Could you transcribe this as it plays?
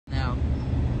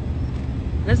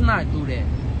Let's not do that.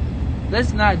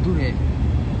 Let's not do that.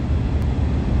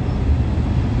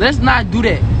 Let's not do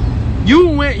that.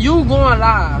 You going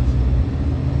live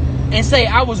and say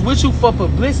I was with you for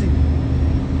publicity.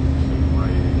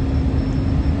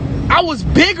 I was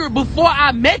bigger before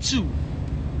I met you.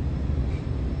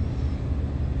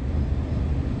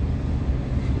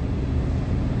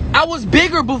 I was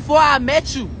bigger before I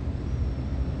met you.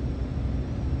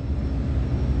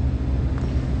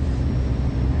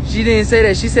 She didn't say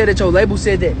that. She said that your label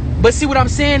said that. But see, what I'm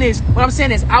saying is,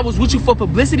 I was with you for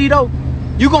publicity, though.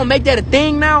 You gonna make that a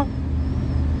thing now?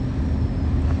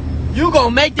 You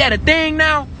gonna make that a thing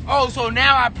now? Oh, so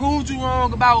now I proved you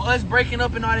wrong about us breaking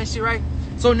up and all that shit, right?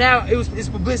 So now it's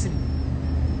publicity.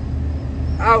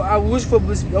 I wish for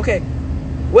publicity. Okay,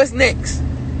 what's next?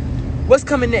 What's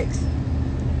coming next?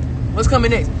 What's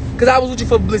coming next? Because I was with you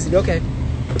for publicity. Okay.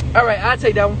 All right, I'll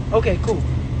take that one. Okay, cool.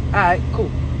 All right, cool.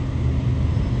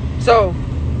 So,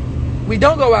 we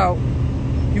don't go out.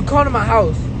 You come to my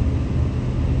house.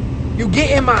 You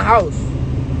get in my house.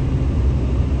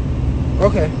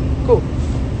 Okay, cool.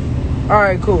 All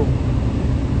right, cool.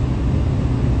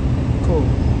 Cool.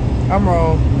 I'm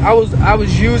wrong. I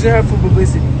was using her for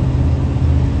publicity.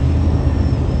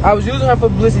 I was using her for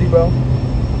publicity, bro.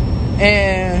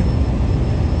 And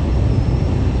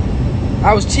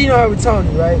I was cheating on her with Tony,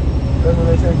 right? That's what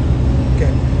they say.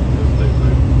 Okay.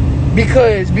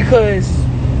 Because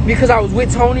I was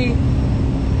with Tony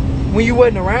when you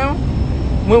wasn't around.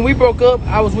 When we broke up,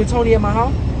 I was with Tony at my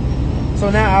house. So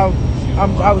now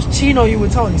I was cheating on you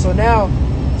with Tony. So now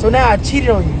I cheated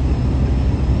on you.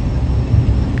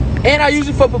 And I use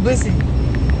it for publicity.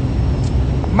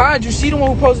 Mind you, she the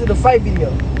one who posted the fight video.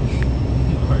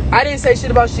 I didn't say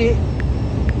shit about shit.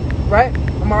 Right?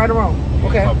 Am I right or wrong?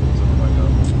 Okay.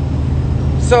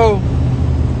 So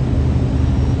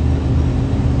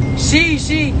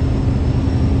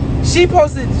she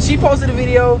posted a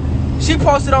video. She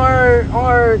posted on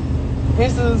her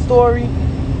Insta story.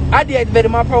 I deactivated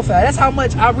my profile. That's how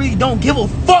much I really don't give a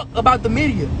fuck about the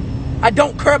media. I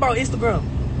don't care about Instagram.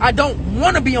 I don't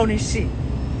want to be on this shit.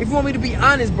 If you want me to be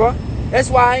honest, bro. That's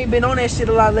why I ain't been on that shit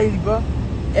a lot lately, bro.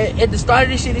 At the start of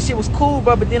this shit was cool,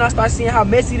 bro. But then I started seeing how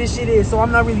messy this shit is. So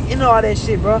I'm not really into all that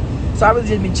shit, bro. So I really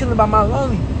just been chilling by my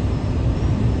lonely.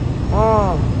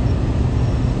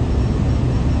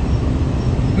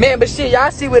 Man, but shit,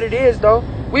 y'all see what it is, though.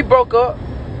 We broke up,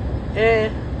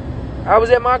 and I was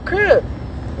at my crib.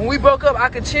 When we broke up, I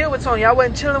could chill with Tony. I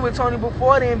wasn't chilling with Tony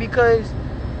before then because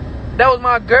that was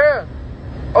my girl.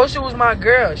 Osha was my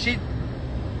girl.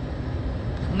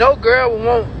 No girl would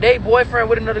want their boyfriend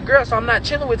with another girl, so I'm not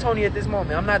chilling with Tony at this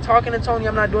moment. I'm not talking to Tony.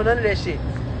 I'm not doing none of that shit.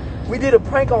 We did a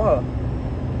prank on her.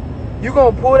 You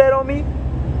gonna pull that on me?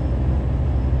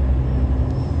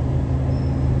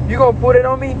 You gonna pull that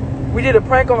on me? We did a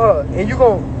prank on her, and you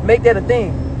gonna make that a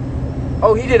thing.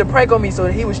 Oh, he did a prank on me, so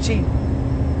he was cheating.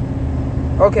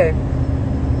 Okay.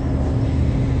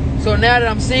 So now that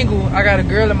I'm single, I got a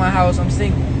girl in my house, I'm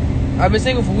single. I've been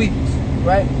single for weeks,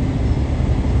 right?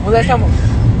 When last time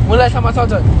I talked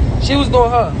to her, she was doing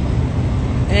her.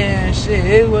 And shit,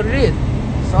 it is what it is.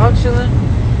 So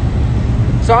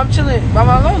I'm chilling by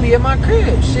my lonely at my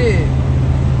crib, shit.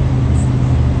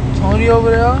 Tony over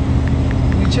there,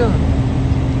 we chilling.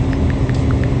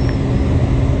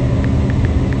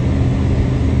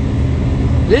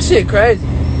 This shit crazy.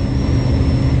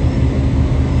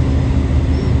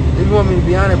 If you want me to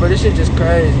be honest, bro, this shit just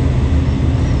crazy.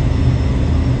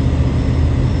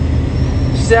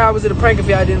 She said I was at a prank if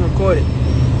y'all didn't record it.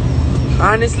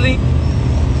 Honestly,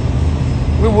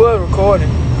 we were recording.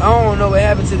 I don't know what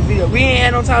happened to the video. We ain't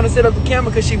had no time to set up the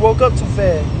camera because she woke up too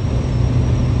fast.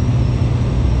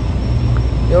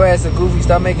 Your ass a goofy.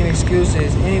 Stop making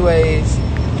excuses. Anyways,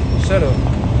 shut up.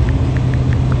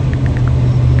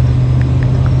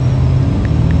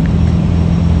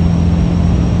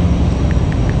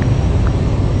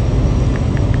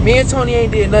 Me and Tony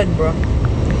ain't did nothing, bro.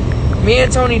 Me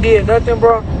and Tony did nothing,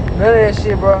 bro. None of that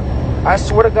shit, bro. I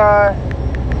swear to God.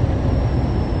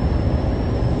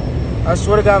 I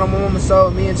swear to God on my mama's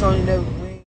soul, me and Tony never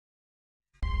win.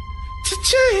 To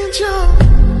change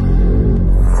up.